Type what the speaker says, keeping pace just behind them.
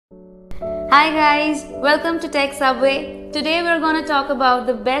Hi guys, welcome to Tech Subway. Today we're going to talk about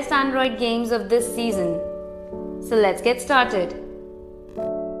the best Android games of this season. So let's get started.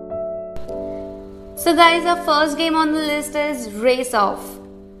 So guys, our first game on the list is Raceoff.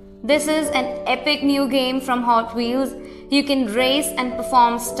 This is an epic new game from Hot Wheels. You can race and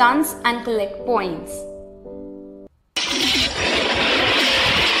perform stunts and collect points.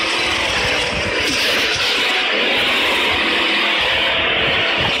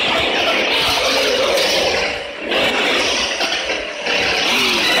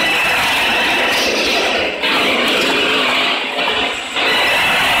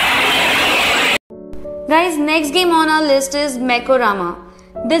 Guys, next game on our list is Mekorama.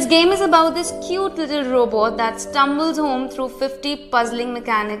 This game is about this cute little robot that stumbles home through 50 puzzling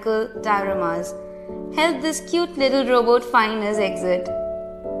mechanical dioramas. Help this cute little robot find his exit.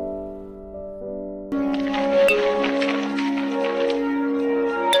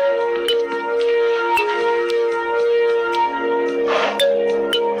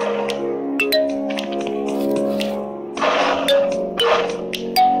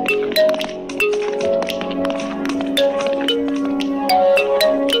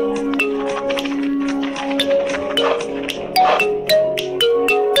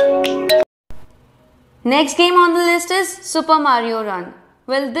 Next game on the list is Super Mario Run.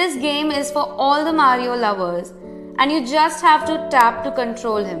 Well, this game is for all the Mario lovers and you just have to tap to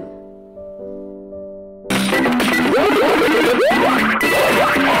control him.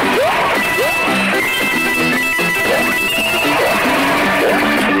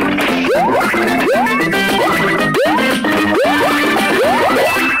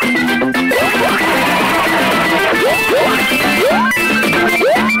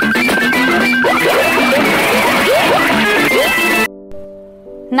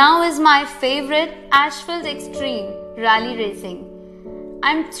 Now is my favorite Asphalt Xtreme Rally Racing.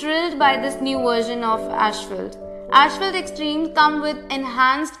 I'm thrilled by this new version of Asphalt. Asphalt Xtreme come with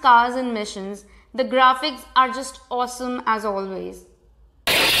enhanced cars and missions. The graphics are just awesome as always.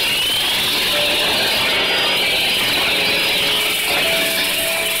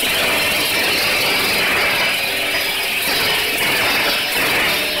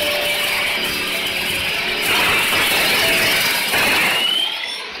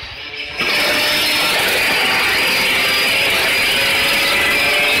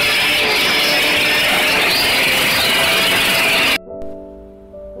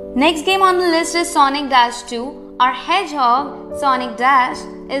 Next game on the list is Sonic Dash 2. Our hedgehog, Sonic Dash,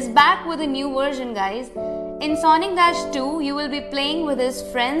 is back with a new version, guys. In Sonic Dash 2, you will be playing with his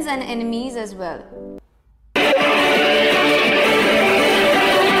friends and enemies as well.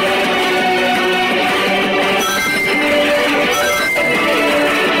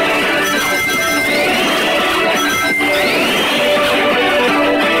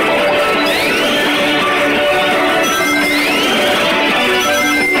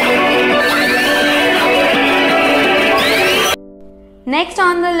 Next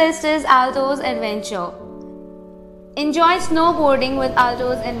on the list is Alto's Adventure. Enjoy snowboarding with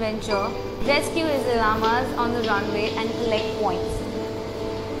Alto's Adventure. Rescue his llamas on the runway and collect points.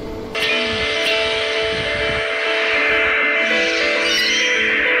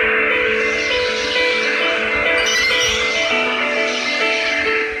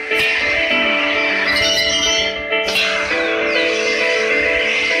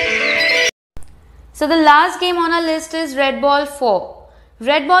 So the last game on our list is Red Ball 4.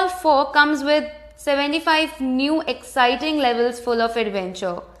 Red Ball 4 comes with 75 new exciting levels full of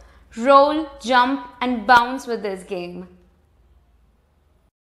adventure. Roll, jump and bounce with this game.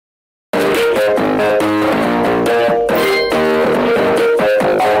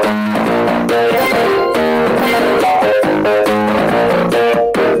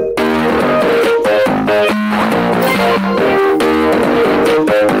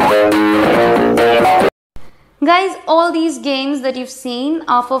 Guys, all these games that you've seen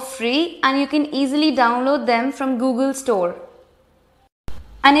are for free and you can easily download them from Google Store.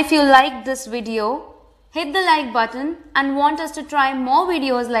 And if you liked this video, hit the like button and want us to try more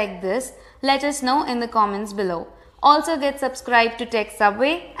videos like this, let us know in the comments below. Also get subscribed to Tech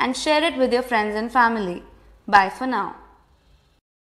Subway and share it with your friends and family. Bye for now.